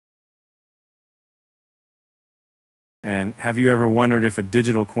And have you ever wondered if a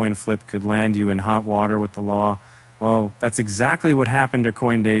digital coin flip could land you in hot water with the law? Well, that's exactly what happened to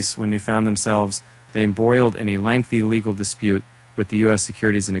Coinbase when they found themselves embroiled in a lengthy legal dispute with the U.S.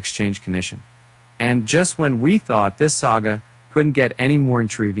 Securities and Exchange Commission. And just when we thought this saga couldn't get any more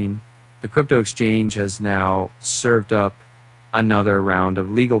intriguing, the crypto exchange has now served up another round of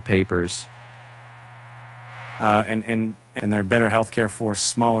legal papers. And they're better healthcare for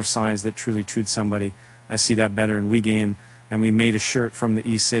smaller signs that truly treat somebody. I see that better in WeGame, and we made a shirt from the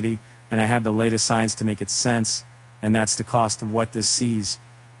eCity, and I had the latest signs to make it sense, and that's the cost of what this sees.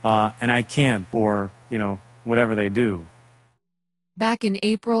 And I can't, or, whatever they do. Back in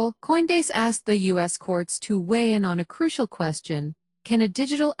April, Coinbase asked the U.S. courts to weigh in on a crucial question: can a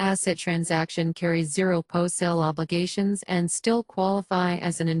digital asset transaction carry zero post-sale obligations and still qualify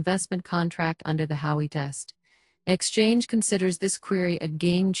as an investment contract under the Howey test? Exchange considers this query a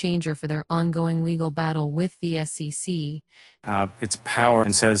game changer for their ongoing legal battle with the SEC. Its power,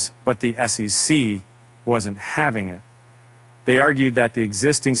 and says, but the SEC wasn't having it. They argued that the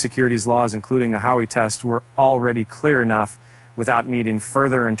existing securities laws, including the Howey test, were already clear enough without needing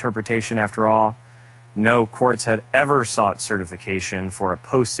further interpretation. After all, no courts had ever sought certification for a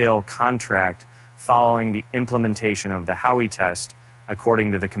post-sale contract following the implementation of the Howey test,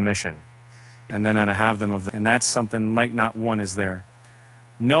 according to the commission. And then I have them, and that's something like not one is there.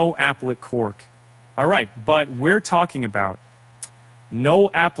 No appellate court. All right, but we're talking about no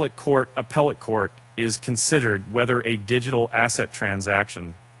appellate court is considered whether a digital asset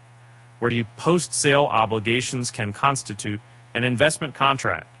transaction where the post-sale obligations can constitute an investment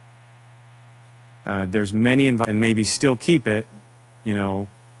contract. There's many, and maybe still keep it,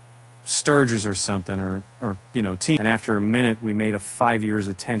 Sturgis or something, or team. And after a minute, we made a 5 years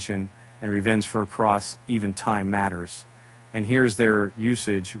attention and revenge for a cross, even time matters. And here's their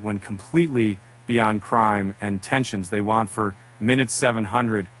usage when completely beyond crime and tensions. They want for minute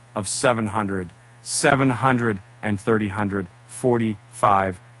 700 of 700, 700 and 30,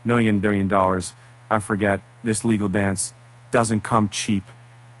 45 million billion dollars. I forget, this legal dance doesn't come cheap.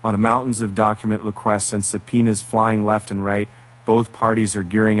 On the mountains of document requests and subpoenas flying left and right, both parties are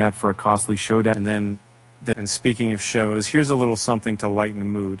gearing up for a costly showdown. And speaking of shows, here's a little something to lighten the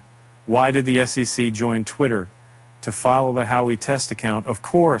mood. Why did the SEC join Twitter? To follow the Howey test account, of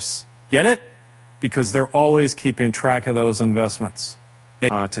course. Get it? Because they're always keeping track of those investments.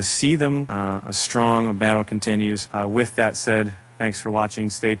 To see them, a strong battle continues. With that said, thanks for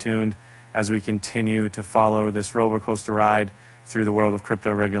watching. Stay tuned as we continue to follow this roller coaster ride through the world of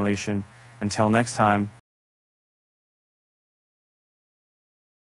crypto regulation. Until next time,